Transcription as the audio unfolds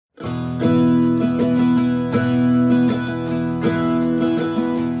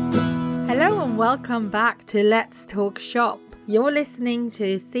welcome back to Let's Talk Shop. You're listening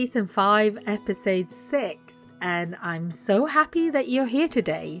to Season 5, Episode 6, and I'm so happy that you're here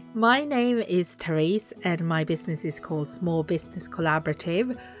today. My name is Therese, and my business is called Small Business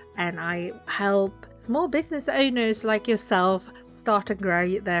Collaborative, and I help small business owners like yourself start and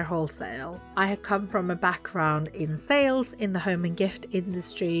grow their wholesale. I have come from a background in sales in the home and gift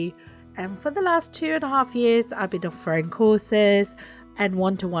industry, and for the last 2.5 years, I've been offering courses and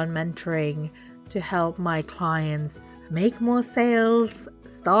one-to-one mentoring to help my clients make more sales,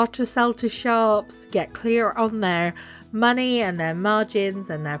 start to sell to shops, get clear on their money and their margins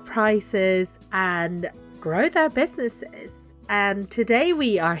and their prices, and grow their businesses. And today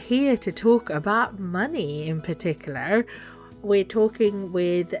we are here to talk about money in particular. We're talking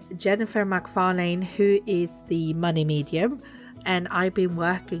with Jennifer MacFarlane, who is the money medium, and I've been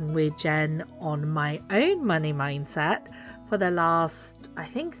working with Jen on my own money mindset for the last, I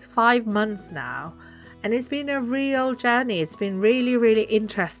think, 5 months now. And it's been a real journey. It's been really, really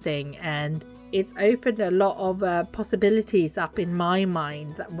interesting. And it's opened a lot of possibilities up in my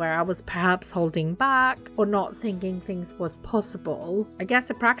mind where I was perhaps holding back or not thinking things was possible. I guess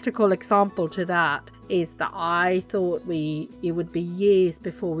a practical example to that is that I thought it would be years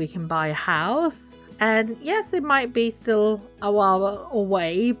before we can buy a house. And yes, it might be still a while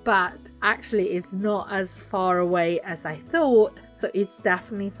away, but actually it's not as far away as I thought. So it's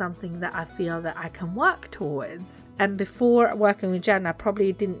definitely something that I feel that I can work towards. And before working with Jen, I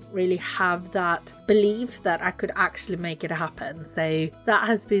probably didn't really have that belief that I could actually make it happen. So that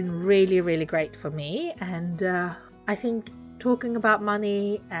has been really, really great for me. And I think talking about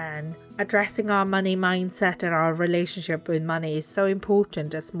money and addressing our money mindset and our relationship with money is so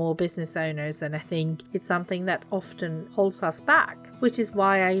important as small business owners, and I think it's something that often holds us back, which is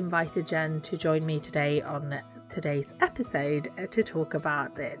why I invited Jen to join me today on today's episode to talk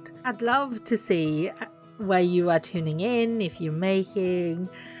about it. I'd love to see where you are tuning in, if you're making,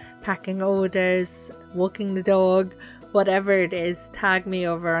 packing orders, walking the dog, whatever it is. Tag me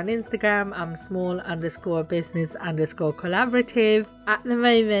over on Instagram. I'm small_business_collaborative. At the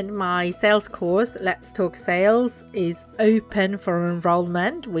moment, my sales course, Let's Talk Sales, is open for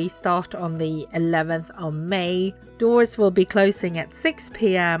enrollment. We start on the 11th of May. Doors will be closing at 6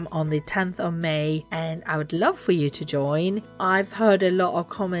 p.m. on the 10th of May, and I would love for you to join. I've heard a lot of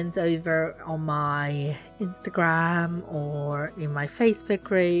comments over on my Instagram or in my Facebook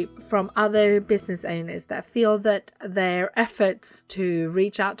group from other business owners that feel that their efforts to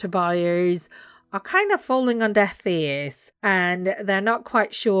reach out to buyers are kind of falling on deaf ears, and they're not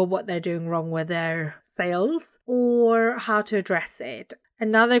quite sure what they're doing wrong with their sales or how to address it.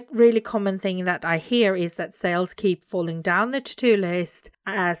 Another really common thing that I hear is that sales keep falling down the to-do list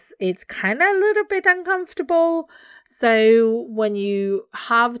as it's kind of a little bit uncomfortable. So when you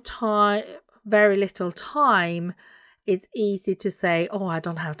have time, very little time, it's easy to say, oh, I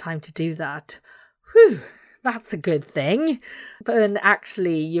don't have time to do that. Whew, that's a good thing. But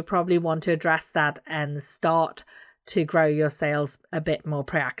actually, you probably want to address that and start to grow your sales a bit more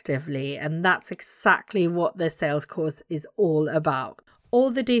proactively. And that's exactly what the sales course is all about. All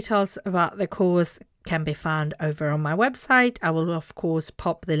the details about the course can be found over on my website. I will, of course,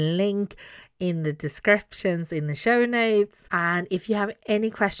 pop the link in the descriptions in the show notes. And if you have any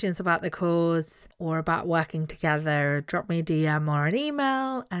questions about the course or about working together, drop me a DM or an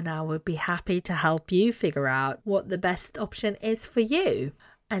email, and I would be happy to help you figure out what the best option is for you.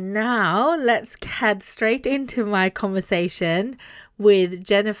 And now let's head straight into my conversation with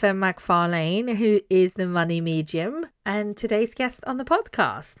Jennifer MacFarlane, who is the money medium and today's guest on the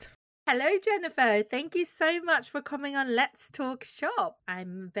podcast. Hello, Jennifer. Thank you so much for coming on Let's Talk Shop.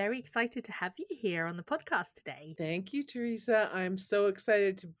 I'm very excited to have you here on the podcast today. Thank you, Teresa. I'm so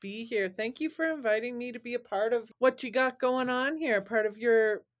excited to be here. Thank you for inviting me to be a part of what you got going on here, part of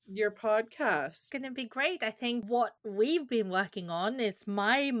your podcast. It's going to be great. I think what we've been working on is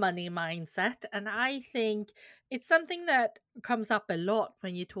my money mindset, and I think it's something that comes up a lot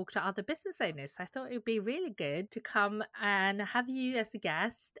when you talk to other business owners. I thought it would be really good to come and have you as a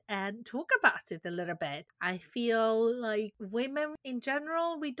guest and talk about it a little bit. I feel like women in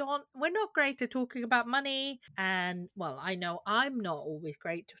general, we're not great at talking about money. And well, I know I'm not always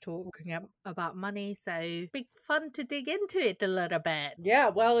great at talking about money. So it'd be fun to dig into it a little bit. Yeah,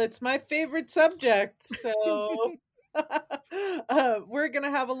 well, it's my favorite subject. So we're going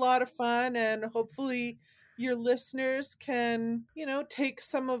to have a lot of fun, and hopefully your listeners can, take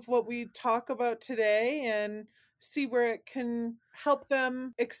some of what we talk about today and see where it can help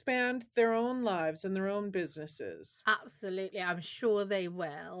them expand their own lives and their own businesses. Absolutely, I'm sure they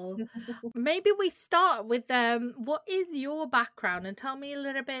will. Maybe we start with what is your background, and tell me a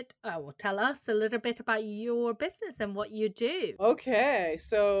little bit, or tell us a little bit about your business and what you do. Okay,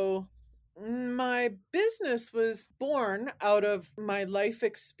 so my business was born out of my life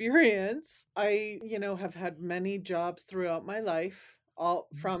experience. I, have had many jobs throughout my life, all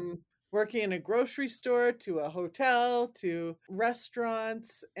from working in a grocery store to a hotel to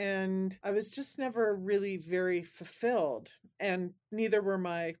restaurants, and I was just never really very fulfilled, and neither were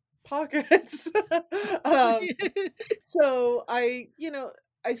my pockets. um, so I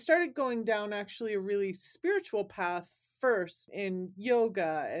started going down actually a really spiritual path first in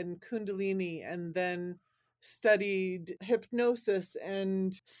yoga and kundalini, and then studied hypnosis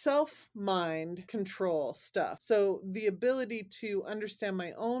and self mind control stuff. So the ability to understand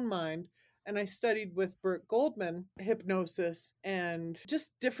my own mind. And I studied with Burt Goldman hypnosis and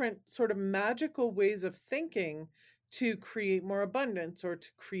just different sort of magical ways of thinking to create more abundance or to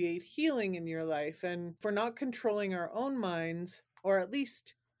create healing in your life. And for not controlling our own minds, or at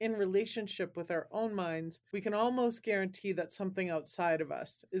least in relationship with our own minds, we can almost guarantee that something outside of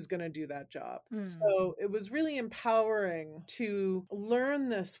us is going to do that job. Mm, So it was really empowering to learn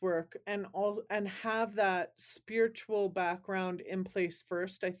this work and have that spiritual background in place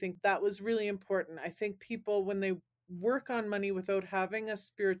first. I think that was really important. I think people, when they work on money without having a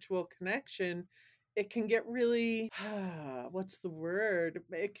spiritual connection, it can get really what's the word?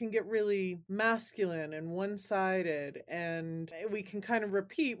 It can get really masculine and one-sided, and we can kind of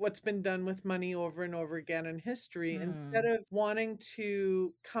repeat what's been done with money over and over again in history instead mm, of wanting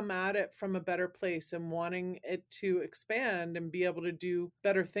to come at it from a better place and wanting it to expand and be able to do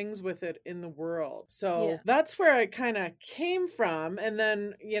better things with it in the world. So yeah. that's where I kind of came from. And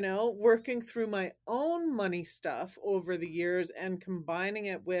then, working through my own money stuff over the years and combining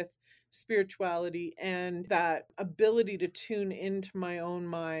it with spirituality and that ability to tune into my own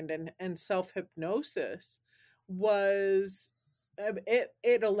mind and self-hypnosis was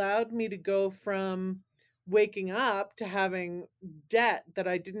it allowed me to go from waking up to having debt that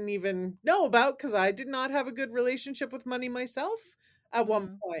I didn't even know about because I did not have a good relationship with money myself at one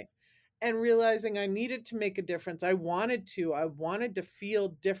Mm, point, and realizing I needed to make a difference. I wanted to. I wanted to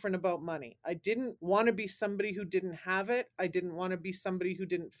feel different about money. I didn't want to be somebody who didn't have it. I didn't want to be somebody who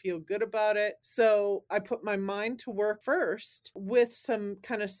didn't feel good about it. So I put my mind to work first with some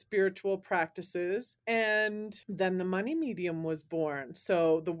kind of spiritual practices. And then the money medium was born.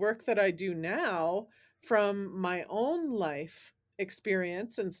 So the work that I do now from my own life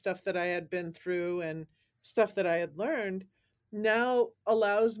experience and stuff that I had been through and stuff that I had learned now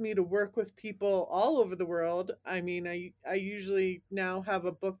allows me to work with people all over the world. I mean, I usually now have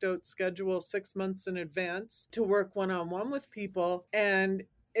a booked out schedule 6 months in advance to work one-on-one with people, and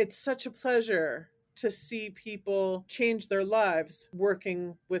it's such a pleasure to see people change their lives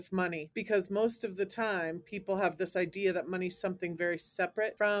working with money, because most of the time people have this idea that money's something very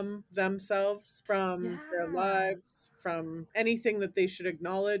separate from themselves, from their yeah. lives, from anything that they should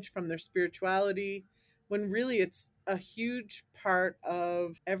acknowledge, from their spirituality, when really it's a huge part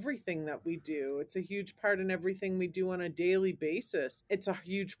of everything that we do. It's a huge part in everything we do on a daily basis. It's a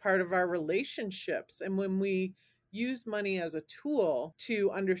huge part of our relationships. And when we use money as a tool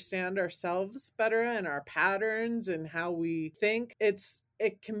to understand ourselves better and our patterns and how we think,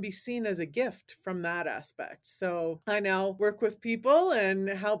 it can be seen as a gift from that aspect. So I now work with people and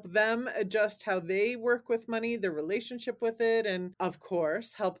help them adjust how they work with money, their relationship with it, and of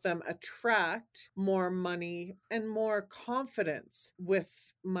course, help them attract more money and more confidence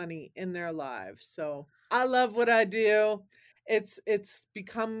with money in their lives. So I love what I do. It's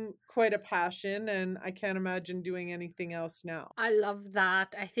become quite a passion, and I can't imagine doing anything else now. I love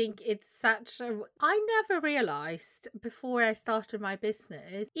that. I think it's such a. I never realized before I started my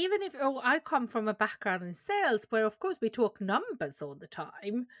business, even if I come from a background in sales, where of course we talk numbers all the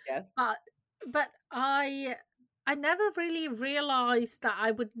time, Yes. but but I never really realized that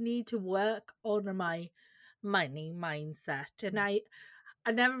I would need to work on my money mindset, and I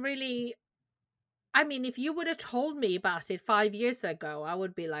never really. I mean, if you would have told me about it 5 years ago, I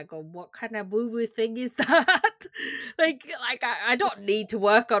would be like, "Oh, what kind of woo-woo thing is that?" I don't need to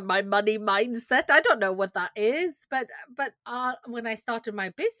work on my money mindset. I don't know what that is. But when I started my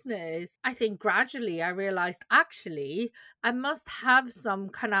business, I think gradually I realized actually I must have some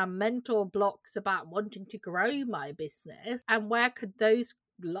kind of mental blocks about wanting to grow my business, and where could those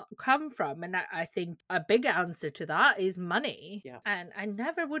come from? And I think a big answer to that is money. Yeah. And I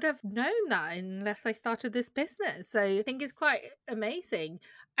never would have known that unless I started this business. So I think it's quite amazing.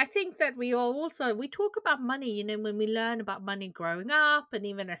 I think that we talk about money, when we learn about money growing up and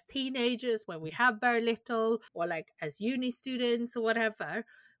even as teenagers when we have very little, or like as uni students or whatever.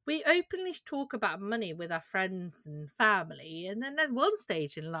 We openly talk about money with our friends and family, and then at one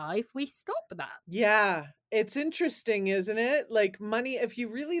stage in life, we stop that. Yeah, it's interesting, isn't it? Like money, if you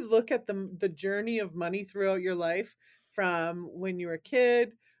really look at the journey of money throughout your life from when you were a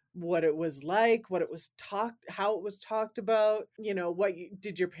kid, what it was like, what it was talked, how it was talked about,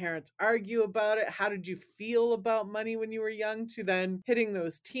 did your parents argue about it? How did you feel about money when you were young, to then hitting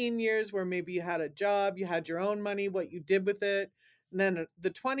those teen years where maybe you had a job, you had your own money, what you did with it. And then the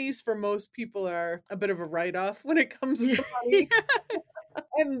 20s for most people are a bit of a write-off when it comes to money.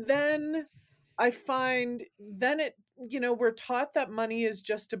 And then I find then we're taught that money is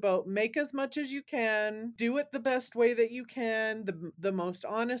just about make as much as you can, do it the best way that you can, the most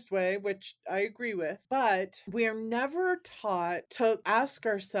honest way, which I agree with. But we are never taught to ask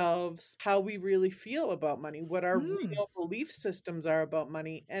ourselves how we really feel about money, what our Mm, real belief systems are about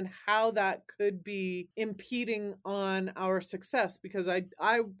money, and how that could be impeding on our success. Because I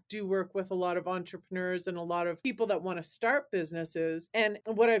do work with a lot of entrepreneurs and a lot of people that want to start businesses. And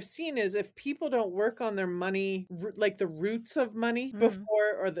what I've seen is if people don't work on their money, like the roots of money mm,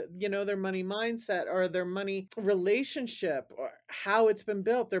 before, or their money mindset or their money relationship or how it's been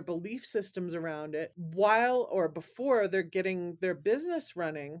built, their belief systems around it, while or before they're getting their business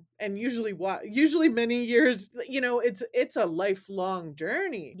running. And usually many years, it's a lifelong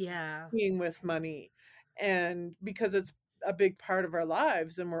journey yeah. being with money, and because it's a big part of our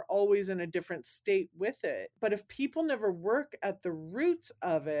lives and we're always in a different state with it. But if people never work at the roots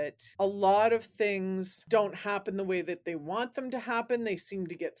of it, a lot of things don't happen the way that they want them to happen. They seem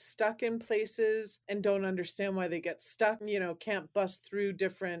to get stuck in places and don't understand why they get stuck, can't bust through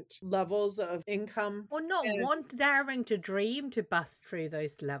different levels of income. Or not And want daring to dream to bust through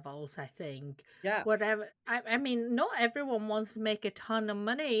those levels, I think. yeah, Whatever. I mean, not everyone wants to make a ton of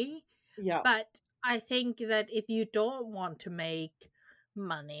money, yeah, but I think that if you don't want to make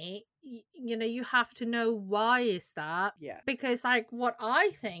money, you have to know why is that. yeah, Because like what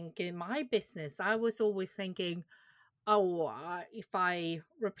I think in my business, I was always thinking, oh, if I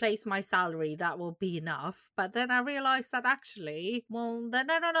replace my salary, that will be enough. But then I realized that actually, well, then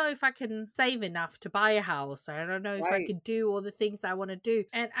I don't know if I can save enough to buy a house. Or I don't know if I right, could do all the things I want to do.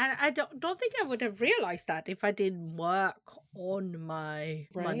 And I don't think I would have realized that if I didn't work on my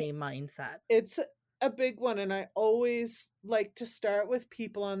right. money mindset. It's a big one, and I always like to start with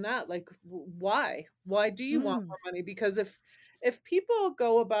people on that. Like, why? Why do you want Mm, more money? Because if people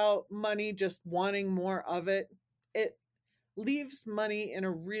go about money just wanting more of it, it leaves money in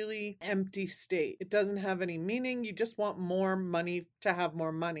a really empty state. It doesn't have any meaning. You just want more money to have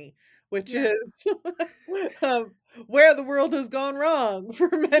more money, which yeah. is um, where the world has gone wrong for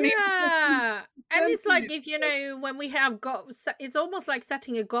many Yeah. And it's like centuries. if when we have got, it's almost like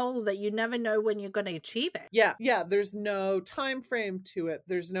setting a goal that you never know when you're going to achieve it. Yeah, yeah, there's no time frame to it.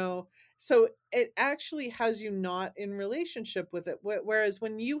 So it actually has you not in relationship with it. Whereas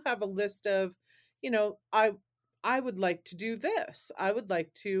when you have a list of, you know, I would like to do this. I would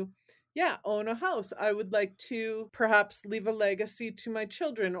like to, yeah, own a house. I would like to perhaps leave a legacy to my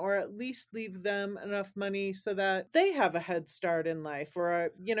children, or at least leave them enough money so that they have a head start in life.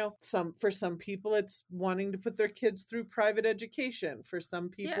 Or for some people it's wanting to put their kids through private education. For some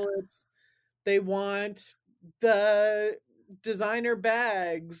Yeah. people it's they want the designer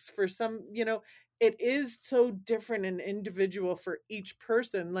bags. For some, it is so different and individual for each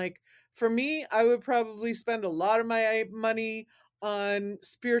person. Like for me, I would probably spend a lot of my money on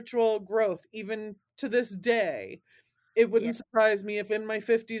spiritual growth, even to this day. It Yeah. wouldn't surprise me if in my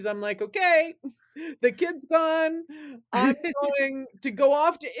 50s I'm like, "Okay, the kid's gone. I'm going to go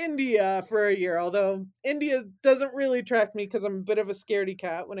off to India for a year." Although India doesn't really attract me because I'm a bit of a scaredy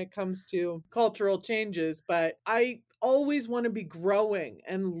cat when it comes to cultural changes, but I always wanna be growing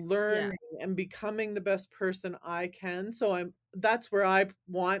and Yeah. learning and becoming the best person I can, so that's where I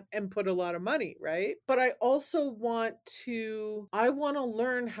want and put a lot of money, right? But I wanna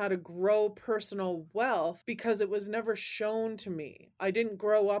learn how to grow personal wealth because it was never shown to me. I didn't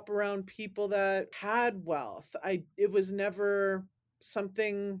grow up around people that had wealth. It was never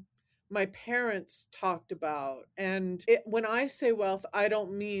something my parents talked about. When I say wealth, I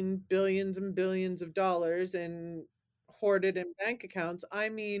don't mean billions and billions of dollars in hoarded in bank accounts. I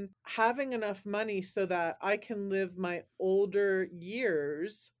mean, having enough money so that I can live my older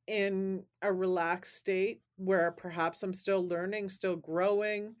years in a relaxed state where perhaps I'm still learning, still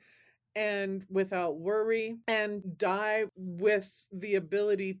growing, and without worry, and die with the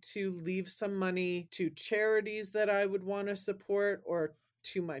ability to leave some money to charities that I would want to support, or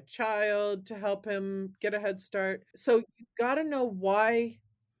to my child to help him get a head start. So you got to know why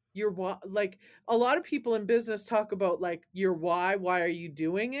your why. Like, a lot of people in business talk about like your why are you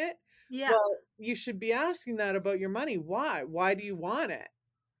doing it? Yeah. Well, you should be asking that about your money. Why do you want it?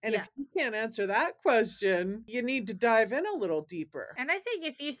 And Yeah. if you can't answer that question, you need to dive in a little deeper. And I think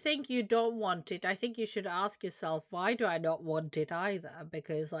if you think you don't want it, I think you should ask yourself, why do I not want it either?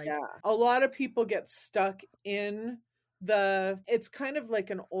 Because, like, Yeah. A lot of people get stuck in it's kind of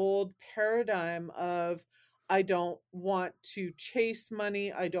like an old paradigm of, I don't want to chase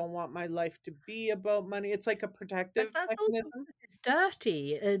money. I don't want my life to be about money. It's like a but protective that's also mechanism. because it's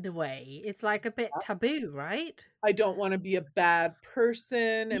dirty in a way. It's like a bit taboo, right? I don't wanna be a bad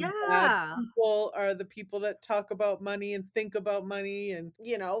person, and bad Yeah. people are the people that talk about money and think about money, and,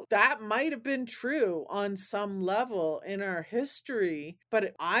 that might have been true on some level in our history,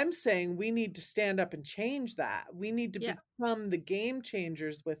 but I'm saying we need to stand up and change that. We need to Yeah. become the game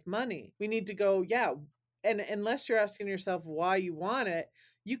changers with money. We need to go, "Yeah," and unless you're asking yourself why you want it,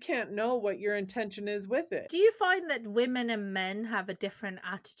 you can't know what your intention is with it. Do you find that women and men have a different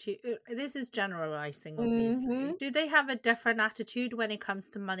attitude? This is generalizing, obviously. Mhm. Do they have a different attitude when it comes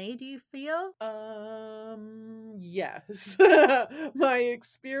to money, do you feel? Yes. My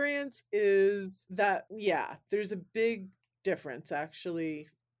experience is that, yeah, there's a big difference actually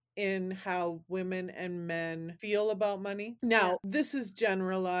in how women and men feel about money. Yeah. Now, this is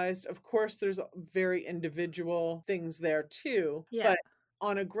generalized. Of course, there's very individual things there too, Yeah. but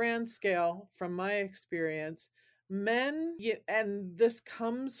on a grand scale, from my experience, men, and this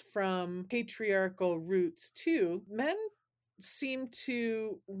comes from patriarchal roots too, men seem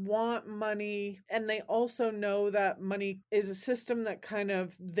to want money, and they also know that money is a system that kind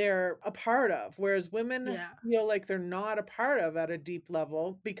of they're a part of, whereas women Yeah. feel like they're not a part of at a deep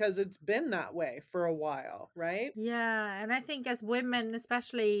level because it's been that way for a while, right? Yeah, and I think as women,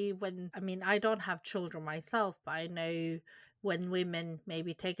 especially when, I mean, I don't have children myself, but I know when women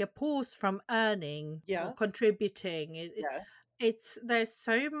maybe take a pause from earning or Yeah. contributing, Yes. it's there's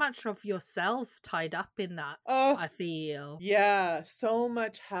so much of yourself tied up in that, Oh, I feel. yeah, so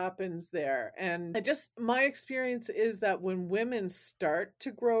much happens there. And my experience is that when women start to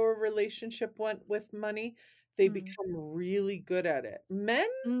grow a relationship with money, they Mm. become really good at it. Men,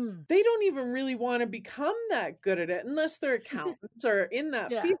 Mm. they don't even really want to become that good at it unless they're accountants or in that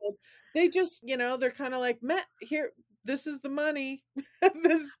Yeah. field. They just, they're kind of like, Matt, here, this is the money.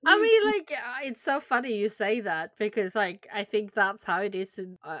 this I mean, like, it's so funny you say that because, like, I think that's how it is.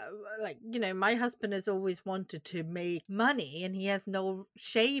 Like, my husband has always wanted to make money and he has no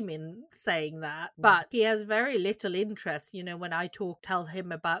shame in saying that. But he has very little interest, when I tell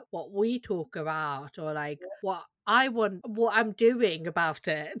him about what we talk about or like what I want, what I'm doing about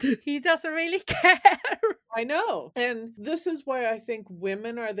it. He doesn't really care. I know. And this is why I think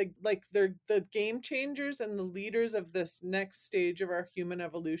women are they're the game changers and the leaders of this next stage of our human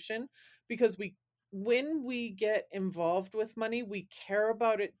evolution, because when we get involved with money, we care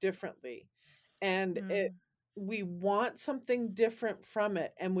about it differently. And Mm, we want something different from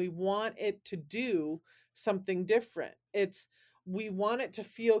it, and we want it to do something different. We want it to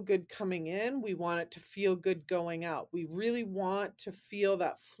feel good coming in, we want it to feel good going out. We really want to feel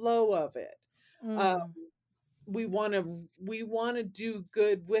that flow of it. Um, mm. we want to do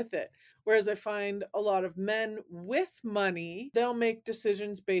good with it, whereas I find a lot of men with money, they'll make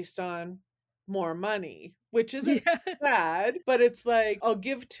decisions based on more money, which isn't Yeah. bad, but it's like, I'll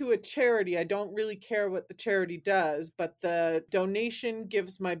give to a charity, I don't really care what the charity does, but the donation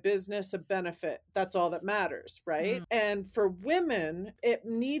gives my business a benefit. That's all that matters, right? Mm, And for women, it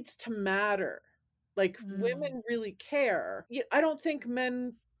needs to matter. Like, mm. women really care. I don't think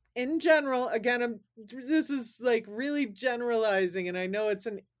men in general, again, this is like really generalizing, and I know it's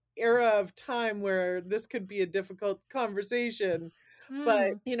an era of time where this could be a difficult conversation,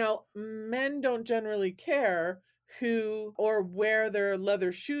 but Mm. men don't generally care who or where their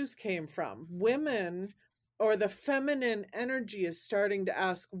leather shoes came from. Women, or the feminine energy, is starting to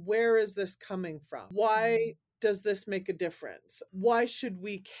ask, where is this coming from? Why Mm. does this make a difference? Why should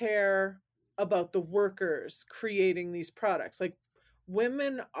we care about the workers creating these products? Like,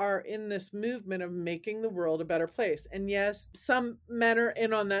 women are in this movement of making the world a better place. And yes, some men are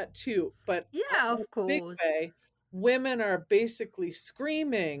in on that too, but Yeah, in a of big course. way, women are basically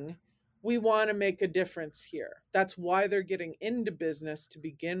screaming, we want to make a difference here. That's why they're getting into business to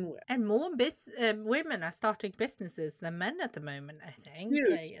begin with. And more women are starting businesses than men at the moment, I think.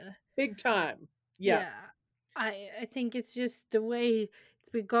 Huge, big time. Yeah. Yeah, I think it's just the way it's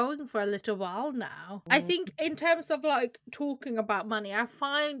been going for a little while now. I Mm, think in terms of like talking about money, I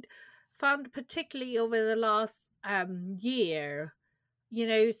found particularly over the last year, you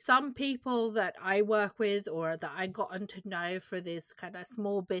know, some people that I work with or that I gotten to know for this kind of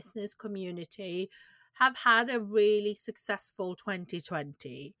small business community have had a really successful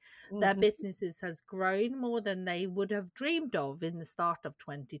 2020. Their mhm, businesses has grown more than they would have dreamed of in the start of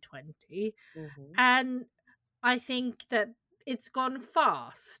 2020. mhm. And I think that it's gone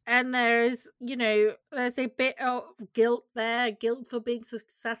fast. And there's, you know, there's a bit of guilt there, guilt for being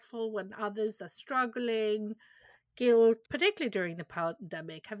successful when others are struggling, guilt, particularly during the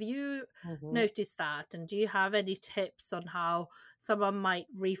pandemic. Have you Mhm. noticed that? And do you have any tips on how someone might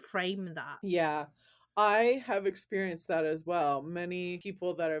reframe that? Yeah, I have experienced that as well. Many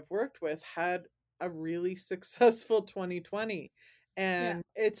people that I've worked with had a really successful 2020. Yeah. And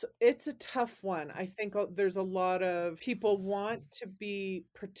it's a tough one. I think there's a lot of people want to be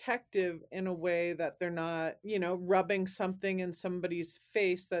protective in a way that they're not, rubbing something in somebody's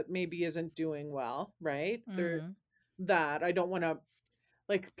face that maybe isn't doing well, right? There's Mm. that. I don't want to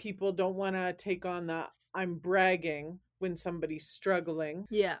like people don't want to take on the I'm bragging when somebody's struggling.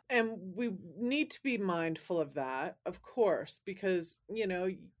 Yeah. And we need to be mindful of that, of course, because,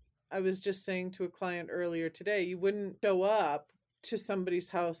 I was just saying to a client earlier today, you wouldn't show up to somebody's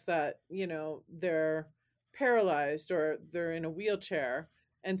house that, they're paralyzed or they're in a wheelchair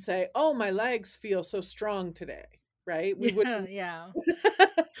and say, "Oh, my legs feel so strong today." Right? We Yeah. wouldn't. Yeah.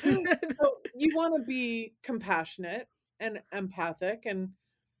 So you want to be compassionate and empathic,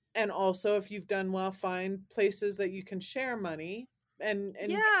 and also, if you've done well, find places that you can share money and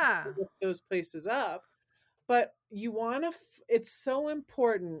Yeah. lift those places up. But you want to, it's so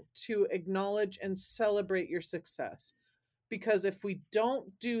important to acknowledge and celebrate your success. Because if we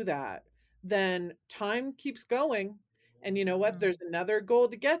don't do that, then time keeps going. And you know what? There's Mm. another goal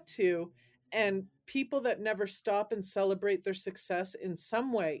to get to. And people that never stop and celebrate their success in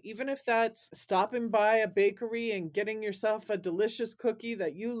some way, even if that's stopping by a bakery and getting yourself a delicious cookie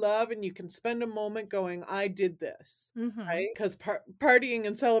that you love, and you can spend a moment going, I did this. Mm-hmm. Right? Because partying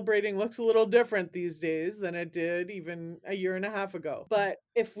and celebrating looks a little different these days than it did even a year and a half ago. But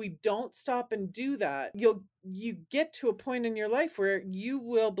if we don't stop and do that, you get to a point in your life where you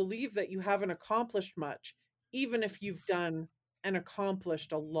will believe that you haven't accomplished much, even if you've done and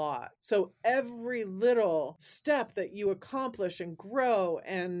accomplished a lot. So every little step that you accomplish and grow,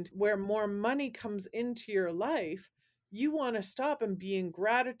 and where more money comes into your life, you want to stop and be in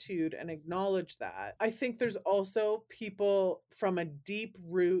gratitude and acknowledge that. I think there's also people from a deep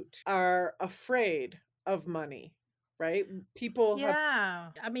root are afraid of money, right? People have.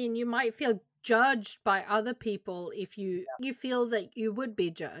 Yeah. I mean, you might feel judged by other people if you feel that you would be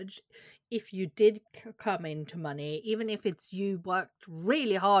judged if you did come into money, even if it's you worked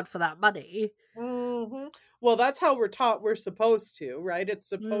really hard for that money. Mhm. Well, that's how we're taught we're supposed to, right?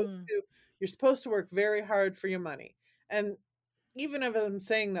 Mm. You're supposed to work very hard for your money. And even if I'm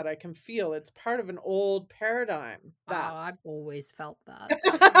saying that, I can feel it's part of an old paradigm Oh, that I've always felt that.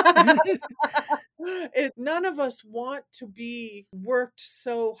 So None of us want to be worked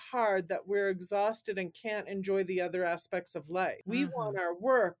so hard that we're exhausted and can't enjoy the other aspects of life. We hmm want our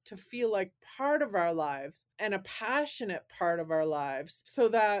work to feel like part of our lives and a passionate part of our lives, so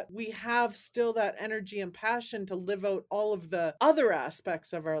that we have still that energy and passion to live out all of the other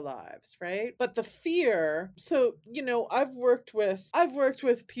aspects of our lives, right? But the fear, so I've worked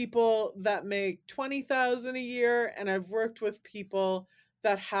with people that make 20,000 a year, and I've worked with people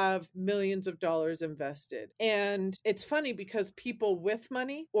that have millions of dollars invested. And it's funny because people with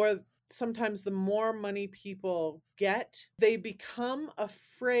money, or sometimes the more money people get, they become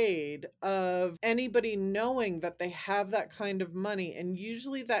afraid of anybody knowing that they have that kind of money. And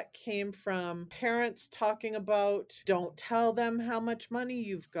usually that came from parents talking about, don't tell them how much money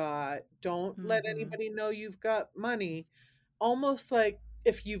you've got, don't let hmm anybody know you've got money. Almost like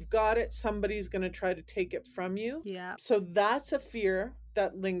if you've got it, somebody's going to try to take it from you. Yeah. So that's a fear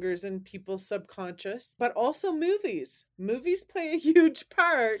that lingers in people's subconscious. But also movies. Movies play a huge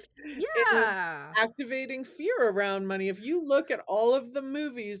part in Yeah. activating fear around money. If you look at all of the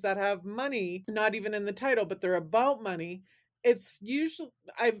movies that have money, not even in the title, but they're about money, it's usually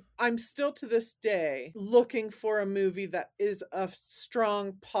I'm still to this day looking for a movie that is a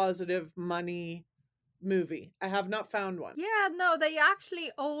strong positive money movie. I have not found one. Yeah, no, they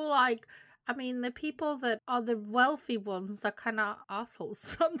actually all like I mean, the people that are the wealthy ones are kind of assholes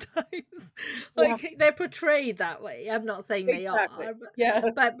sometimes. Yeah, Like they're portrayed that way. I'm not saying they exactly. are, Yeah,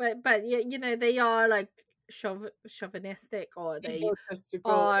 but you know, they are like chauvinistic, or they egotistical.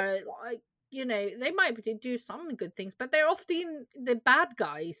 are like, you know, they might do some good things, but they're often the bad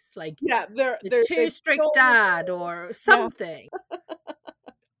guys, like Yeah, the they've too strict stolen. dad or Yeah. something.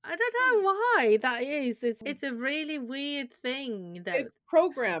 I don't know why that is. It's a really weird thing that, It's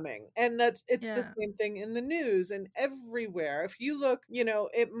programming, and it's the yeah. same thing in the news and everywhere. If you look,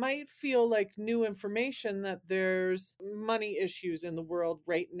 it might feel like new information that there's money issues in the world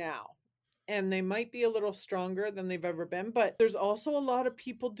right now. And they might be a little stronger than they've ever been, but there's also a lot of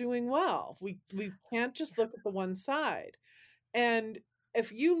people doing well. We can't just look at the one side. And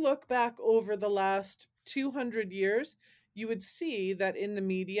if you look back over the last 200 years, you would see that in the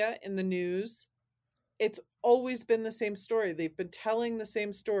media, in the news, it's always been the same story. They've been telling the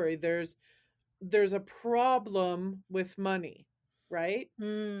same story. There's a problem with money, right?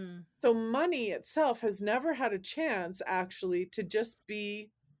 Mm, So money itself has never had a chance actually to just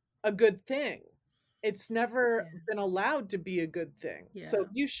be a good thing. It's never yeah, been allowed to be a good thing. So yeah. if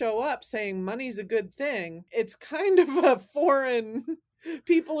you show up saying money's a good thing, it's kind of a foreign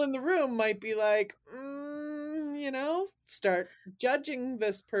people in the room might be like, start judging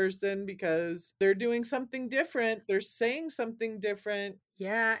this person because they're doing something different. They're saying something different.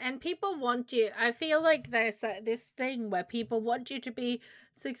 Yeah, and people want you. I feel like there's this thing where people want you to be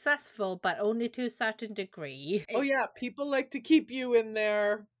successful, but only to a certain degree. Oh yeah, people like to keep you in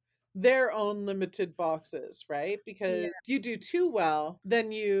their own limited boxes, right? Yeah, Because if you do too well,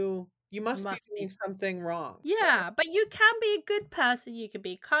 then you you must be must doing be. something wrong. Yeah, but you can be a good person. You can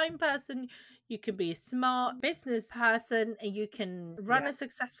be a kind person. You can be a smart business person, and you can run Yeah, a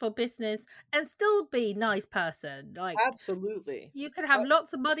successful business and still be a nice person. Like absolutely. you could Uh, have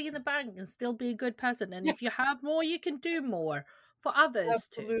lots of money in the bank and still be a good person. And yeah, if you have more, you can do more for others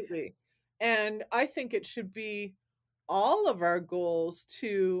too. absolutely. And I think it should be all of our goals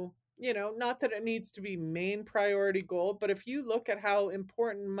to, not that it needs to be main priority goal, but if you look at how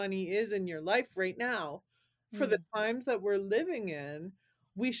important money is in your life right now, for the Mm, times that we're living in,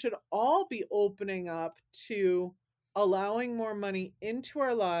 we should all be opening up to allowing more money into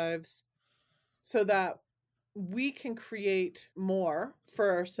our lives so that we can create more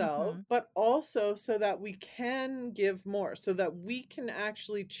for ourselves, mm-hmm. but also so that we can give more, so that we can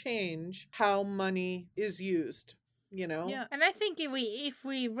actually change how money is used, you know? Yeah, and I think if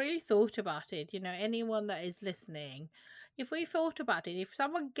we really thought about it, you know, anyone that is listening, if we thought about it, if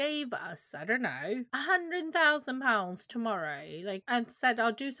someone gave us, I don't know, £100,000 tomorrow, like, and said,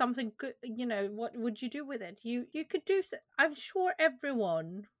 "I'll do something good," you know, what would you do with it? You could do. I'm sure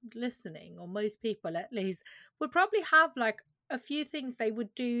everyone listening, or most people at least, would probably have like a few things they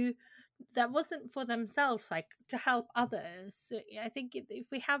would do that wasn't for themselves, like to help others. So, yeah, I think if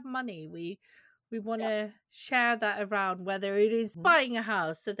we have money, we want Yeah. to share that around, whether it is Mhm. buying a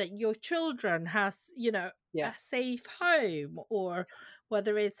house so that your children has, you know, Yeah. a safe home, or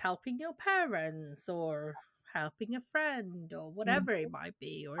whether it's helping your parents, or helping a friend, or Mhm. whatever it might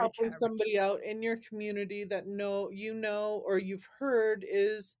be, or a Helping charity. somebody out in your community that or you've heard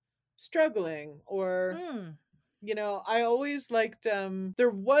is struggling, or Mm, I always liked there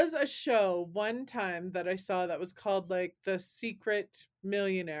was a show one time that I saw that was called like The Secret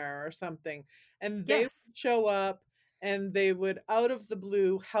Millionaire or something. And they yes. would show up and they would out of the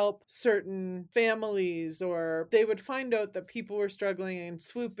blue help certain families, or they would find out that people were struggling and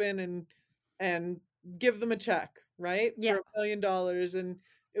swoop in and give them a check, right? For Yeah. $1 million, and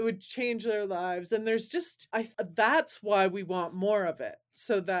it would change their lives. And there's just that's why we want more of it,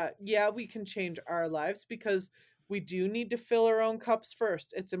 so that yeah, we can change our lives, because we do need to fill our own cups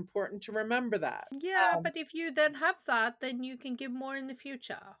first. It's important to remember that. Yeah, Um, but if you then have that, then you can give more in the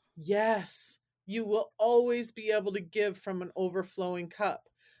future. yes, you will always be able to give from an overflowing cup.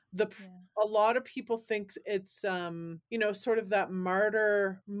 Yeah. A lot of people think it's sort of that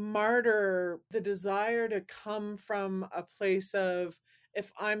martyr, the desire to come from a place of,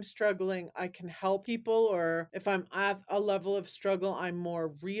 if I'm struggling, I can help people, or if I'm at a level of struggle, I'm more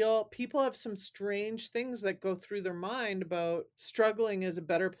real. People have some strange things that go through their mind about struggling is a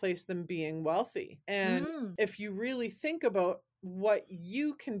better place than being wealthy. And Mm, if you really think about what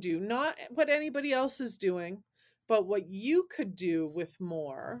you can do, not what anybody else is doing, but what you could do with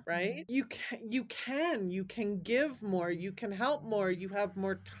more, right? mm, You can give more, you can help more, you have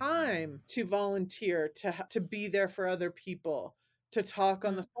more time to volunteer, to be there for other people, to talk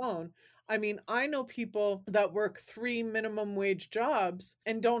on mm. the phone. I mean, I know people that work 3 minimum wage jobs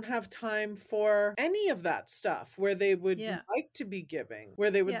and don't have time for any of that stuff where they would Yeah. like to be giving, where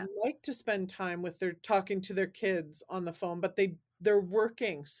they would Yeah. like to spend time with their talking to their kids on the phone, but they're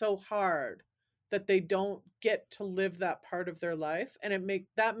working so hard that they don't get to live that part of their life, and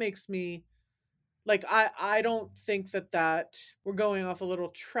that makes me like, I don't think that we're going off a little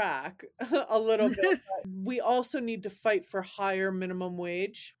track a little bit, but we also need to fight for higher minimum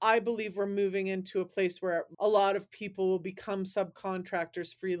wage. I believe we're moving into a place where a lot of people will become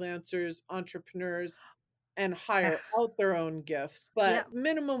subcontractors, freelancers, entrepreneurs, and hire out their own gifts, Yeah. but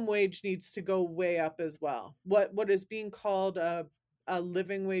minimum wage needs to go way up as well. What is being called a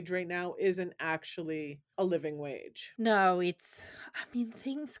living wage right now isn't actually a living wage. No, I mean,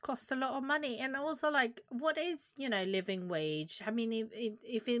 things cost a lot of money. And also, like, what is, living wage? I mean,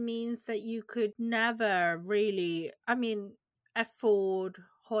 if it means that you could never really, I mean, afford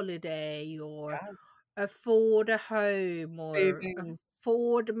holiday or Yeah, afford a home or saving.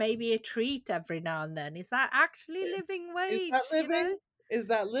 afford maybe a treat every now and then, is that actually Is living is that wage, living? Is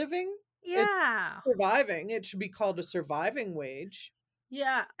that living? It's Yeah. surviving. It should be called a surviving wage.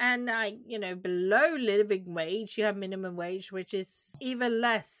 Yeah, and below living wage, you have minimum wage, which is even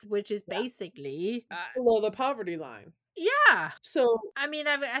less, which is Yeah, basically, below the poverty line. yeah. So, I mean,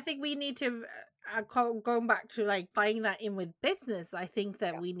 I think we need to, going back to like buying that in with business. I think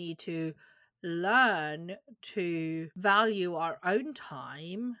that yeah, we need to learn to value our own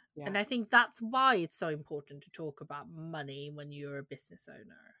time, yeah. and I think that's why it's so important to talk about money when you're a business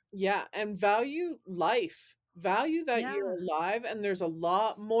owner. Yeah, and value life. Value that you're Yeah. alive, and there's a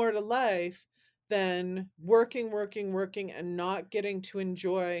lot more to life than working, working, working, and not getting to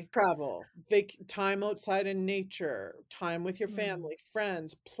enjoy travel, time outside in nature, time with your Mm. family,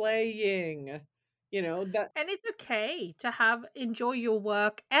 friends, playing. That And it's okay to have enjoy your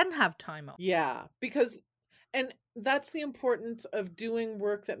work and have time off. yeah, because and that's the importance of doing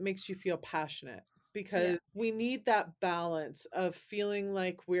work that makes you feel passionate, Yeah. because we need that balance of feeling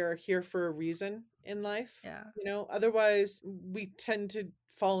like we're here for a reason in life. Yeah. Otherwise we tend to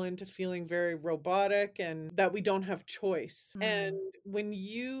fall into feeling very robotic and that we don't have choice. And Mm. when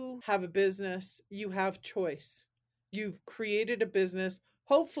you have a business, you have choice. You've created a business,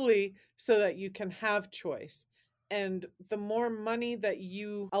 hopefully, so that you can have choice. And the more money that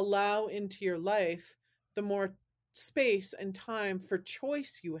you allow into your life, the more space and time for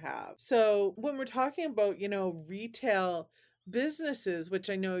choice you have. So when we're talking about, retail businesses, which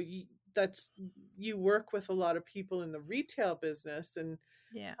I know you work with a lot of people in the retail business and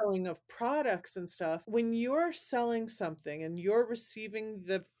Yeah. selling of products and stuff. When you're selling something and you're receiving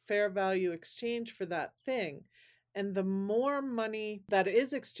the fair value exchange for that thing, and the more money that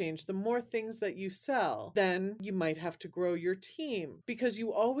is exchanged, the more things that you sell, then you might have to grow your team, because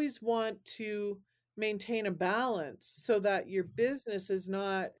you always want to maintain a balance so that your business is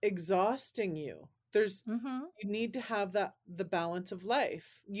not exhausting you. Mhm. You need to have the balance of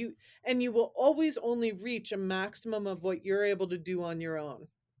life. You will always only reach a maximum of what you're able to do on your own,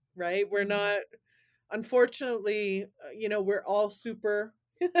 right? We're Mhm. not, unfortunately, we're all super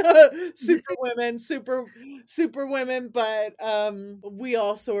women, super women, but we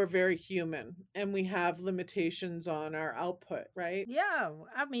also are very human and we have limitations on our output, right? Yeah,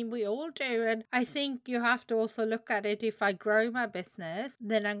 I mean, we all do. And I think you have to also look at it. If I grow my business,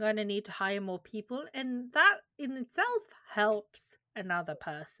 then I'm going to need to hire more people. And that in itself helps another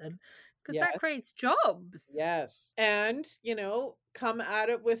person because that Yes. creates jobs. Yes. And, come at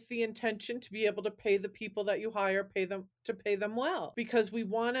it with the intention to be able to pay the people that you hire, pay them well. Because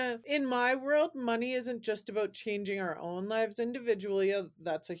in my world, money isn't just about changing our own lives individually.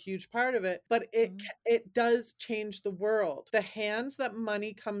 That's a huge part of it, but Mm. it does change the world. The hands that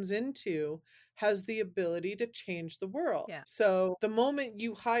money comes into has the ability to change the world. Yeah. So the moment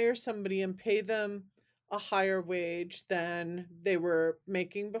you hire somebody and pay them a higher wage than they were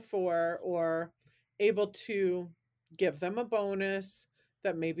making before, or able to give them a bonus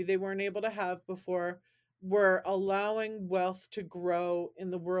that maybe they weren't able to have before, we're allowing wealth to grow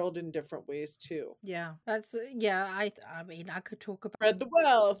in the world in different ways too. Yeah. Yeah. I mean, I could talk about Spread the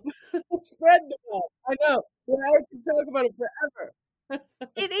wealth. Spread the wealth. I know. Yeah, I could talk about it forever.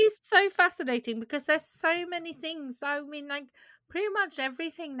 it is so fascinating because there's so many things. I mean, like, pretty much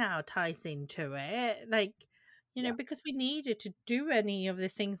everything now ties into it. Like, Yeah. because we needed to do any of the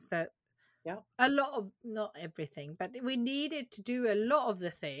things that Yeah. a lot of, not everything, but we needed to do a lot of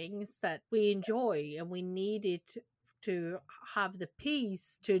the things that we enjoy, and we needed to have the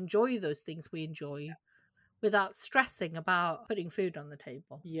peace to enjoy those things we enjoy without stressing about putting food on the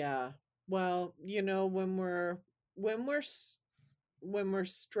table. Yeah. Well, when we're when we're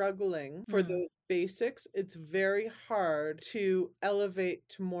struggling for Mm, those basics, it's very hard to elevate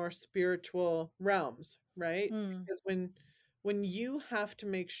to more spiritual realms, right? mm, Because when you have to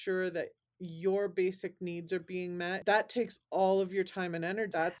make sure that your basic needs are being met, that takes all of your time and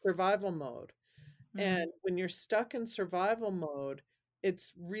energy. That's survival mode. mm, And when you're stuck in survival mode,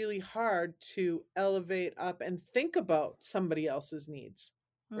 it's really hard to elevate up and think about somebody else's needs,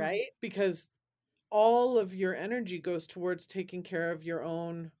 mm, right? Because all of your energy goes towards taking care of your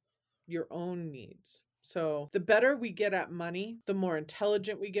own needs. So the better we get at money, the more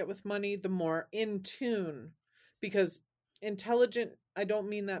intelligent we get with money, the more in tune. Because intelligent, I don't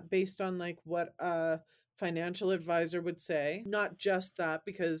mean that based on like what a financial advisor would say. Not just that,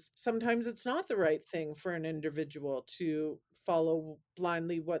 because sometimes it's not the right thing for an individual to follow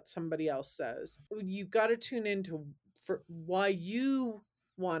blindly what somebody else says. You got to tune into for why you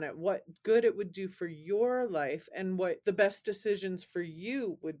want it, what good it would do for your life, and what the best decisions for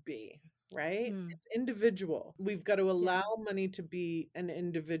you would be, right? mm. It's individual. We've got to Yeah. allow money to be an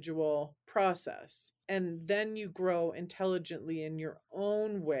individual process. And then you grow intelligently in your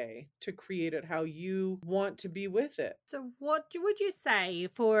own way to create it how you want to be with it. So, would you say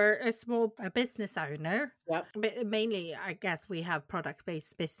for a small business owner? Yep. Mainly, I guess we have product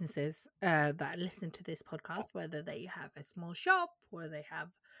based businesses that listen to this podcast, whether they have a small shop or they have,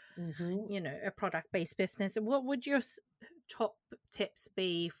 Mm-hmm. a product based business. What would your top tips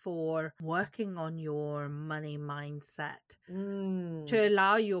be for working on your money mindset Mm. to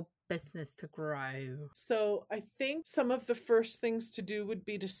allow your business to grow? So I think some of the first things to do would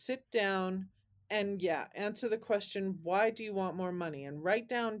be to sit down and, yeah, answer the question, why do you want more money? And write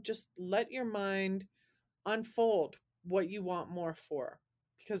down, just let your mind unfold what you want more for.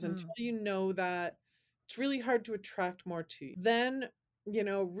 Because until Mm, you know that, it's really hard to attract more to you. Then,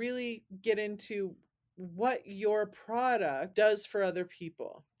 really get into what your product does for other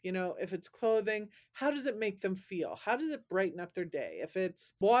people. If it's clothing, how does it make them feel? How does it brighten up their day? If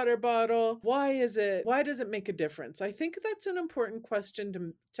it's water bottle, why does it make a difference? I think that's an important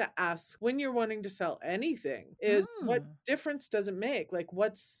question to ask when you're wanting to sell anything, is what mm. difference does it make? Like,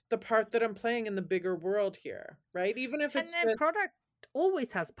 what's the part that I'm playing in the bigger world here, right? Even if And it's a just, product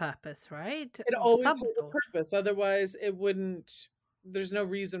always has purpose, right? it Of always some has a sort. purpose. Otherwise, there's no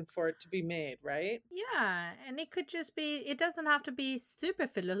reason for it to be made, right? Yeah, and it could just be, it doesn't have to be super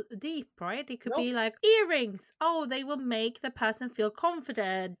deep, right? It could Nope. be like earrings. Oh, they will make the person feel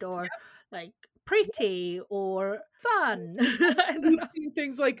confident or like pretty or fun. I don't We've know. seen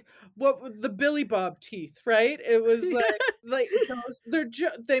things like what with the Billy Bob teeth, right? It was Yeah. like those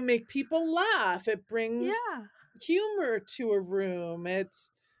they make people laugh. It brings Yeah. humor to a room.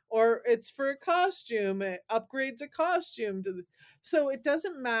 It's for a costume. It upgrades a costume so it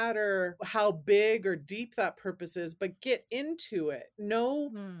doesn't matter how big or deep that purpose is, but get into it.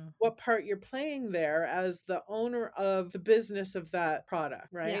 Know Mm, what part you're playing there as the owner of the business of that product,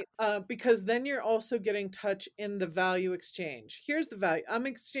 yeah. right? Because then you're also getting touch in the value exchange. Here's the value. I'm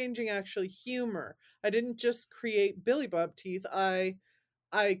exchanging actually humor. I didn't just create Billy Bob teeth. I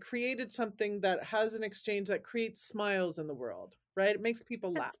created something that has an exchange that creates smiles in the world, right? It makes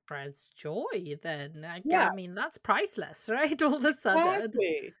people It laugh. spreads joy then. Yeah, I mean, that's priceless, right? All of a sudden.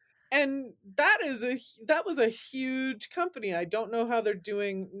 exactly. And that was a huge company. I don't know how they're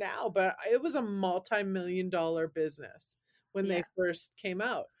doing now, but it was a multi-million dollar business when they Yeah. first came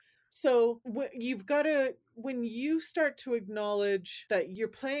out. So you've got to, when you start to acknowledge that you're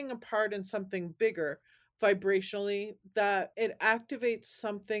playing a part in something bigger vibrationally, that it activates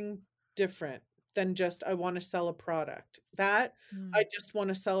something different than just, I want to sell a product. That I Mm, just want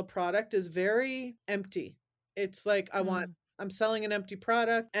to sell a product is very empty. It's like, mm, I'm selling an empty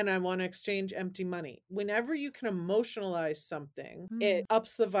product and I want to exchange empty money. Whenever you can emotionalize something, mm, it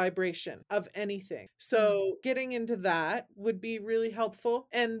ups the vibration of anything. mm, So getting into that would be really helpful.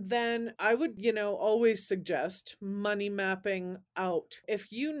 And then I would, always suggest money mapping out.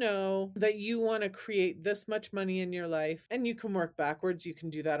 If you know that you want to create this much money in your life and you can work backwards, you can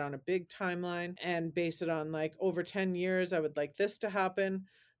do that on a big timeline and base it on like over 10 years. I would like this to happen.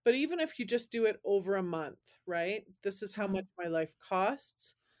 But even if you just do it over a month, right? This is how much mm, my life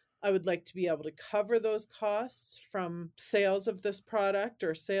costs. I would like to be able to cover those costs from sales of this product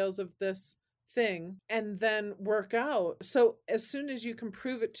or sales of this thing and then work out. So as soon as you can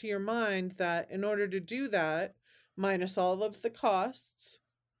prove it to your mind that in order to do that, minus all of the costs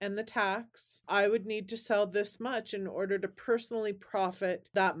and the tax, I would need to sell this much in order to personally profit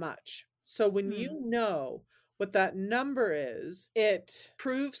that much. So when you mm, know what that number is, it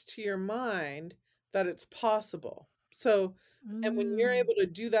proves to your mind that it's possible. So And when you're Mm. able to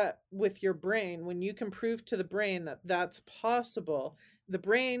do that with your brain, when you can prove to the brain that that's possible,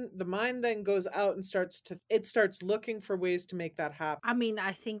 the mind then goes out and starts looking for ways to make that happen. I mean,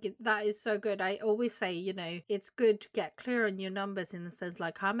 I think that is so good. I always say, it's good to get clear on your numbers in the sense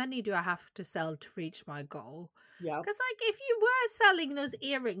like, how many do I have to sell to reach my goal? Yeah. Because, like, if you were selling those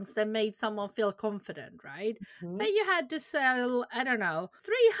earrings that made someone feel confident, right? Say Mhm. you had to sell, I don't know,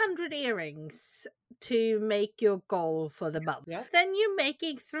 300 earrings to make your goal for the month, Yeah. then you're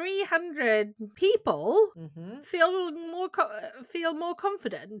making 300 people Mhm. feel more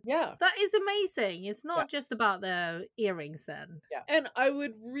confident. Yeah. That is amazing. It's Yeah. not just about the earrings then. Yeah. And I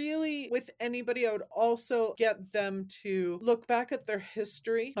would really, with anybody, I would also get them to look back at their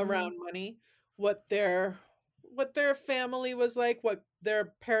history Mm, around money, what their family was like, what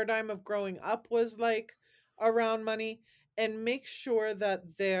their paradigm of growing up was like around money, and make sure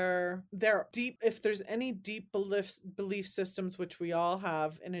that they're deep, if there's any deep belief systems, which we all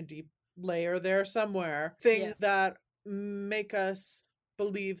have in a deep layer there somewhere, things yeah. that make us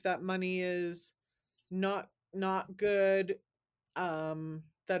believe that money is not good,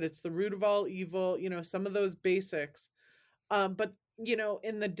 that it's the root of all evil, some of those basics. But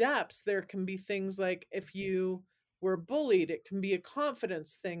in the depths, there can be things like if you were bullied, it can be a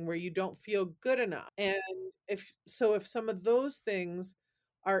confidence thing where you don't feel good enough. And if some of those things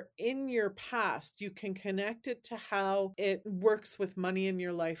are in your past, you can connect it to how it works with money in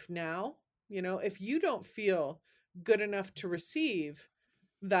your life now. If you don't feel good enough to receive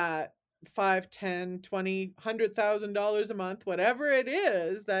that 5, 10, 20, $100,000 a month, whatever it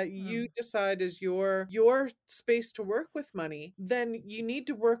is that you Mm, decide is your space to work with money, then you need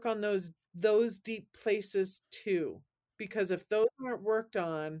to work on those deep places too. Because if those aren't worked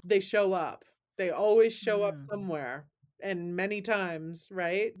on, they show up. They always show up mm, somewhere. And many times,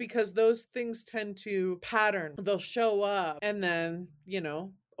 right? Because those things tend to pattern. They'll show up and then,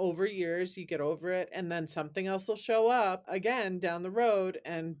 over years you get over it, and then something else will show up again down the road,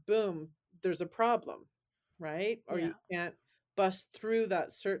 and boom, there's a problem, right? Or you yeah. can't bust through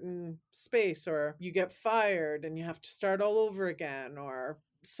that certain space, or you get fired and you have to start all over again, or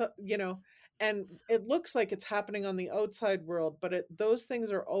so, and it looks like it's happening on the outside world, but those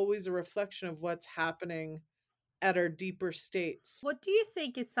things are always a reflection of what's happening at our deeper states. What do you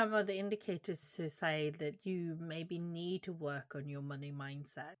think is some of the indicators to say that you maybe need to work on your money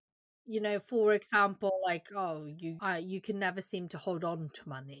mindset? For example, like, oh, you can never seem to hold on to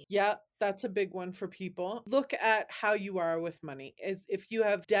money. Yeah, that's a big one for people. Look at how you are with money. If you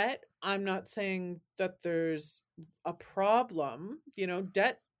have debt, I'm not saying that there's a problem.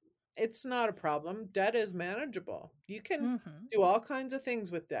 Debt, it's not a problem. Debt is manageable. You can Mhm. do all kinds of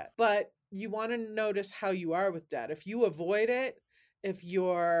things with debt, but you want to notice how you are with debt. If you avoid it, if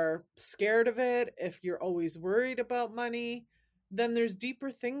you're scared of it, if you're always worried about money, then there's deeper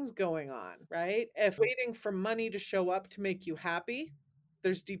things going on, right? If waiting for money to show up to make you happy,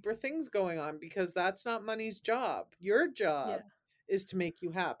 there's deeper things going on, because that's not money's job. Your job Yeah. is to make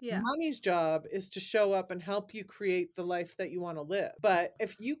you happy. Yeah. Money's job is to show up and help you create the life that you want to live. But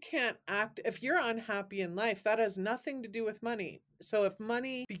if you're unhappy in life, that has nothing to do with money. So if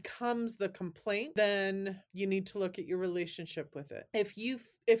money becomes the complaint, then you need to look at your relationship with it. If you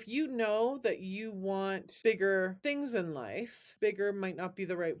know that you want bigger things in life, bigger might not be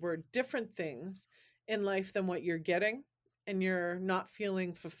the right word, different things in life than what you're getting, and you're not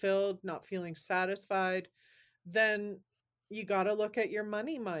feeling fulfilled, not feeling satisfied, then you got to look at your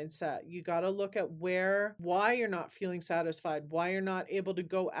money mindset. You got to look at why you're not feeling satisfied, why you're not able to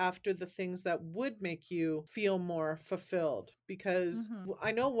go after the things that would make you feel more fulfilled. Because Mhm.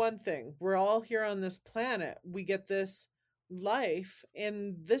 I know one thing, we're all here on this planet. We get this life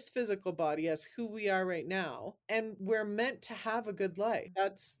in this physical body as who we are right now, and we're meant to have a good life.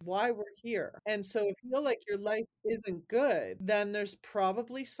 That's why we're here. And so if you feel like your life isn't good, then there's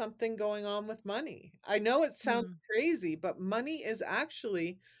probably something going on with money. I know it sounds Mm. crazy, but money is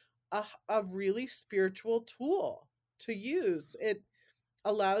actually a really spiritual tool to use. It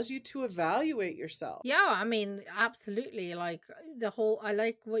allows you to evaluate yourself. Yeah, I mean, absolutely. Like the whole, I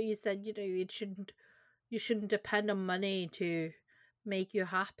like what you said. You shouldn't depend on money to make you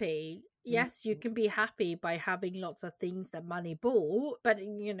happy. Mhm. Yes, you can be happy by having lots of things that money bought, but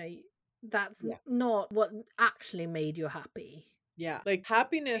that's Yeah. not what actually made you happy. Yeah. Like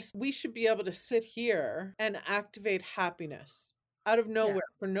happiness, we should be able to sit here and activate happiness out of Yeah. nowhere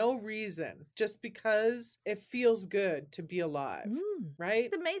for no reason, just because it feels good to be alive, Mm. right?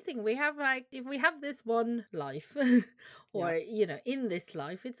 It's amazing. We have like if we have this one life Yeah. or in this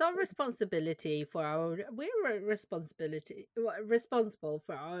life, it's our responsibility for our we're responsible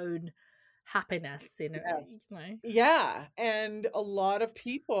for our own happiness, Yes. Yeah. And a lot of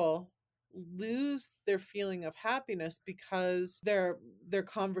people lose their feeling of happiness because their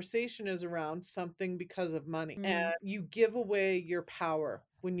conversation is around something because of money. And Mm, you give away your power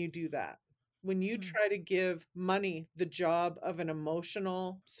when you do that. When you mm, try to give money the job of an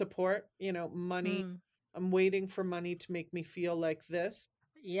emotional support, money, mm. I'm waiting for money to make me feel like this.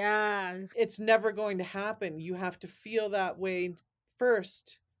 Yeah, It's never going to happen. You have to feel that way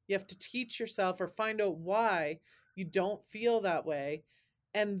first. You have to teach yourself or find out why you don't feel that way,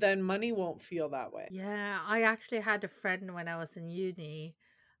 and then money won't feel that way. yeah. I actually had a friend when I was in uni,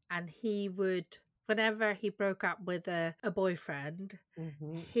 and he would, whenever he broke up with a boyfriend,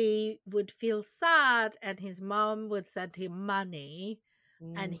 Mhm. he would feel sad, and his mom would send him money,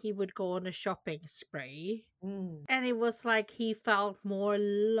 and Mm, he would go on a shopping spree. mm. And it was like he felt more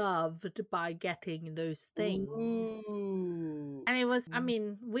loved by getting those things. Ooh. And it was, I Mm.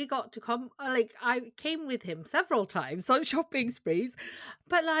 mean, we got to come, like, I came with him several times on shopping sprees,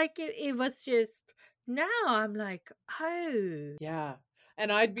 but like, it was just, now I'm like, oh, Yeah.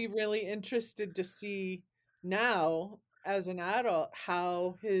 And I'd be really interested to see now as an adult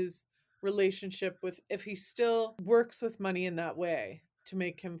how his relationship with if he still works with money in that way to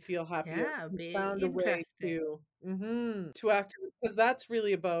make him feel happy or yeah, he be found a way interesting. to act because that's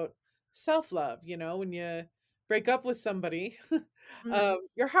really about self-love, when you break up with somebody, Mm,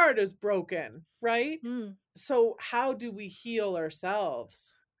 your heart is broken, right? mm, So how do we heal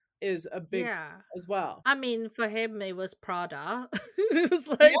ourselves is a big yeah. as well. I mean, for him, it was Prada. It was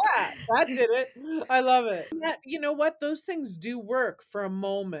like, Yeah, that did it. I love it. Yeah, you know what? Those things do work for a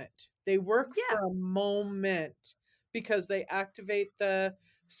moment. They work for yeah, a moment because they activate the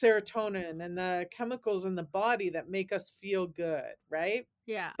serotonin and the chemicals in the body that make us feel good, right?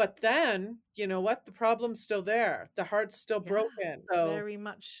 yeah, But then, you know what? The problem's still there. The heart's still yeah. broken. It's So very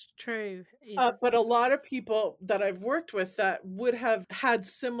much true. but a It's, lot of people that I've worked with that would have had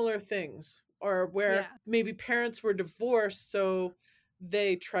similar things, or where yeah, maybe parents were divorced, so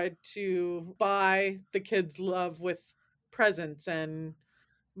they tried to buy the kids' love with presents and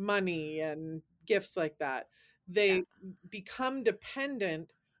money and gifts like that. yeah. They become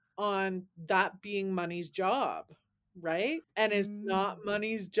dependent on that being money's job, right? And it's not Mm.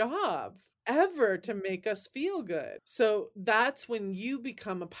 money's job ever to make us feel good. So that's when you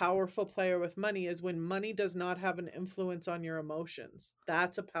become a powerful player with money, is when money does not have an influence on your emotions.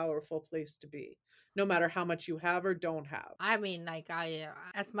 That's a powerful place to be, no matter how much you have or don't have. I mean, like,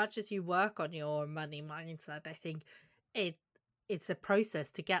 as much as you work on your money mindset, I think it it's a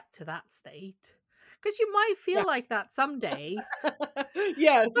process to get to that state. Because you might Yeah. feel like that some days, but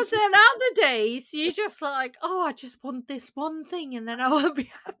Yes. then other days you just like, oh, I just want this one thing, and then I will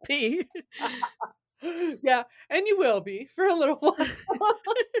be happy. Yeah, and you will be for a little while.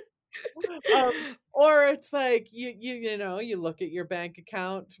 Um, or it's like you look at your bank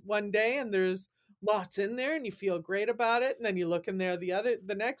account one day and there's lots in there and you feel great about it, and then you look in there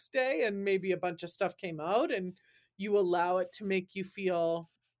the next day and maybe a bunch of stuff came out and you allow it to make you feel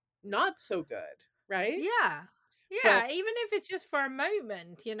not so good, right? Yeah, But yeah. Even if it's just for a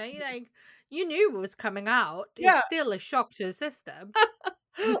moment, like, you knew it was coming out. It's yeah, still a shock to the system.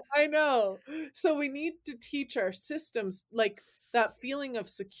 I know. So we need to teach our systems like that feeling of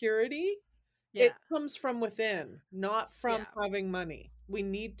security. It Yeah, comes from within, not from yeah. having money. We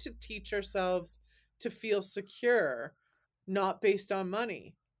need to teach ourselves to feel secure, not based on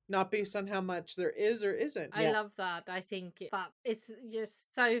money, not based on how much there is or isn't. I Yeah. love that. I think that it's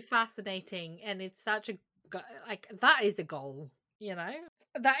just so fascinating, and it's such a like, that is a goal, you know?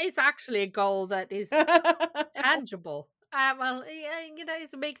 That is actually a goal that is tangible. Well, yeah,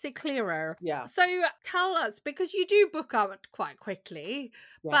 it makes it clearer. Yeah. So tell us, because you do book out quite quickly,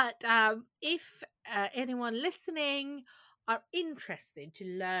 Yeah. but if anyone listening are interested to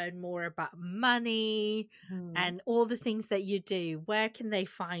learn more about money Mhm. and all the things that you do, where can they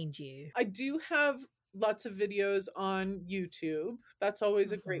find you? I do have lots of videos on YouTube. That's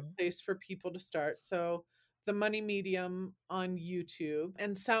always a great Hmm. place for people to start. So, the Money Medium on YouTube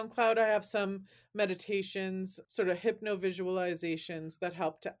and SoundCloud, I have some meditations, sort of hypno visualizations that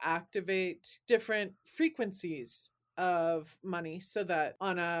help to activate different frequencies of money so that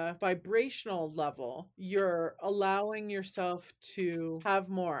on a vibrational level you're allowing yourself to have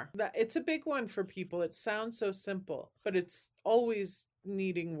more. That it's a big one for people. It sounds so simple, but it's always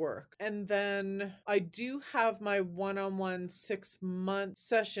needing work. And then I do have my one-on-one 6-month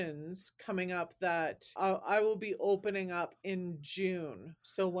sessions coming up that I will be opening up in June.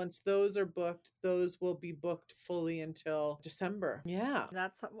 So once those are booked, those will be booked fully until December. Yeah.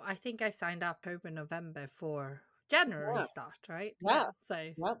 I think I signed up over November for January Yeah. start, right? Yeah. So,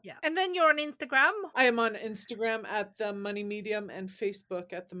 Yeah. yeah. And then you're on Instagram. I am on Instagram at The Money Medium and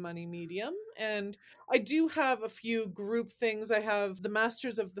Facebook at The Money Medium. And I do have a few group things. I have the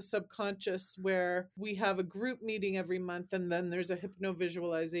Masters of the Subconscious, where we have a group meeting every month, and then there's a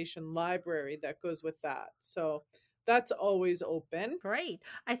hypnovisualization library that goes with that. So that's always open. Great.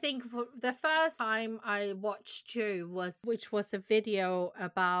 I think for the first time I watched you which was a video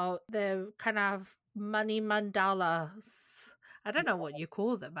about the kind of money mandalas. I don't know what you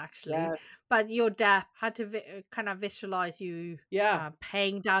call them actually, Yeah. but your debt had to kind of visualize you Yeah.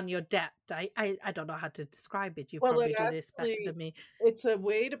 paying down your debt. I don't know how to describe it. You Well, probably do this better than me. it's a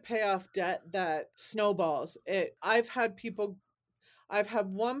way to pay off debt that snowballs. I've had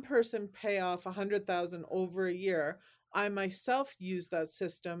one person pay off 100,000 over a year. I myself used that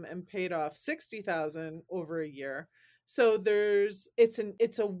system and paid off 60,000 over a year. So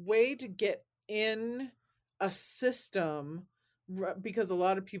it's a way to get in a system, because a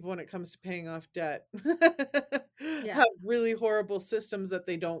lot of people, when it comes to paying off debt, Yeah. have really horrible systems that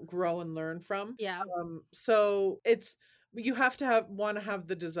they don't grow and learn from. Yeah. So you have to want to have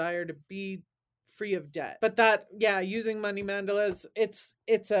the desire to be free of debt. But using money mandalas,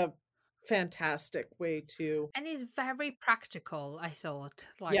 it's a fantastic way to. And it's very practical, I thought,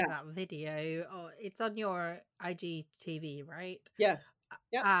 like Yeah. that video. Oh, it's on your IGTV, right? Yes.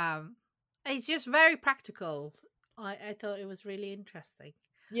 Yep. It's just very practical. I thought it was really interesting.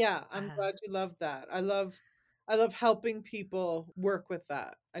 Yeah, I'm glad you love that. I love helping people work with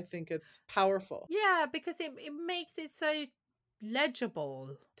that. I think it's powerful. Yeah, because it makes it so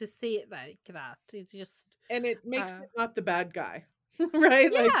legible to see it like that. It's just And it makes it not the bad guy.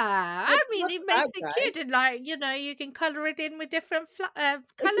 Right? Like, yeah, I it's mean, not it the makes bad it guy. cute, and like you can color it in with different colors.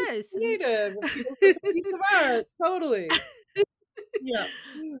 It's creative. It feels like a piece of art. Totally. Yeah.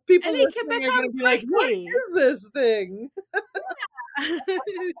 People And it can listening are going to be like, what become is this thing?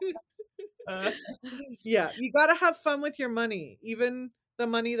 pretty. Yeah, you got to have fun with your money, even the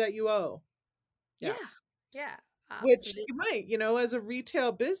money that you owe. Yeah. Yeah. Which Absolutely. you might, as a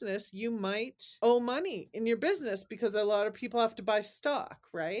retail business, you might owe money in your business because a lot of people have to buy stock,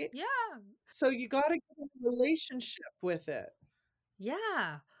 right? Yeah. So you got to get a relationship with it.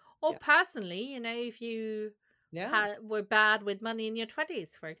 Yeah. Or Yeah. personally, if you were bad with money in your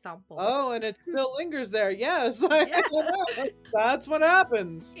 20s, for example. Oh, and it still lingers there. Yes. Yeah. That's what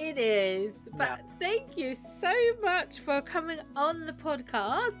happens. It is. But thank you so much for coming on the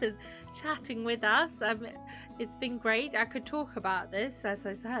podcast and chatting with us. It's been great. I could talk about this, as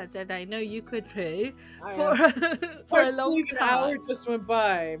I said, and I know you could too, for a long time. An hour just went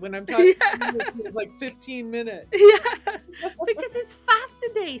by when I'm talking like 15 minutes. Yeah, because it's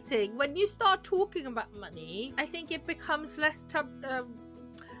fascinating. When you start talking about money, I think it becomes less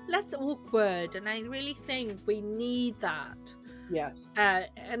awkward, and I really think we need that. Yes.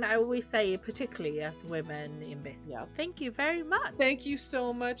 And I always say, particularly as women in business. Yeah. Thank you very much. Thank you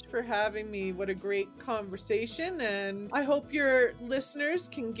so much for having me. What a great conversation. And I hope your listeners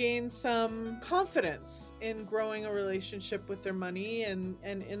can gain some confidence in growing a relationship with their money and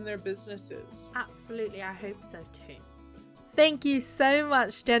in their businesses. Absolutely. I hope so too. Thank you so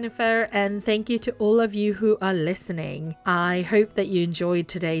much, Jennifer, and thank you to all of you who are listening. I hope that you enjoyed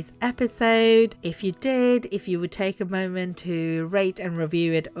today's episode. If you did, if you would take a moment to rate and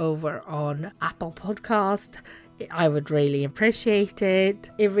review it over on Apple Podcast, I would really appreciate it.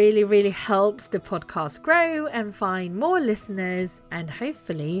 It really, really helps the podcast grow and find more listeners, and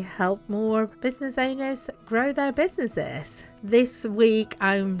hopefully help more business owners grow their businesses. This week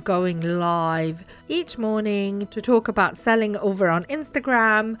I'm going live each morning to talk about selling over on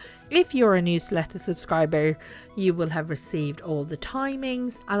Instagram. If you're a newsletter subscriber, you will have received all the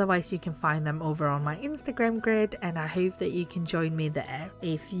timings. Otherwise, you can find them over on my Instagram grid, and I hope that you can join me there.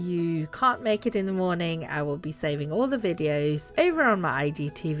 If you can't make it in the morning, I will be saving all the videos over on my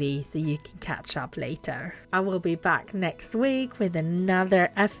IGTV so you can catch up later. I will be back next week with another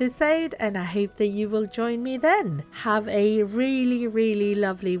episode, and I hope that you will join me then. Have a really, really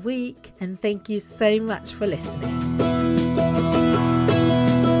lovely week, and thank you so much for listening.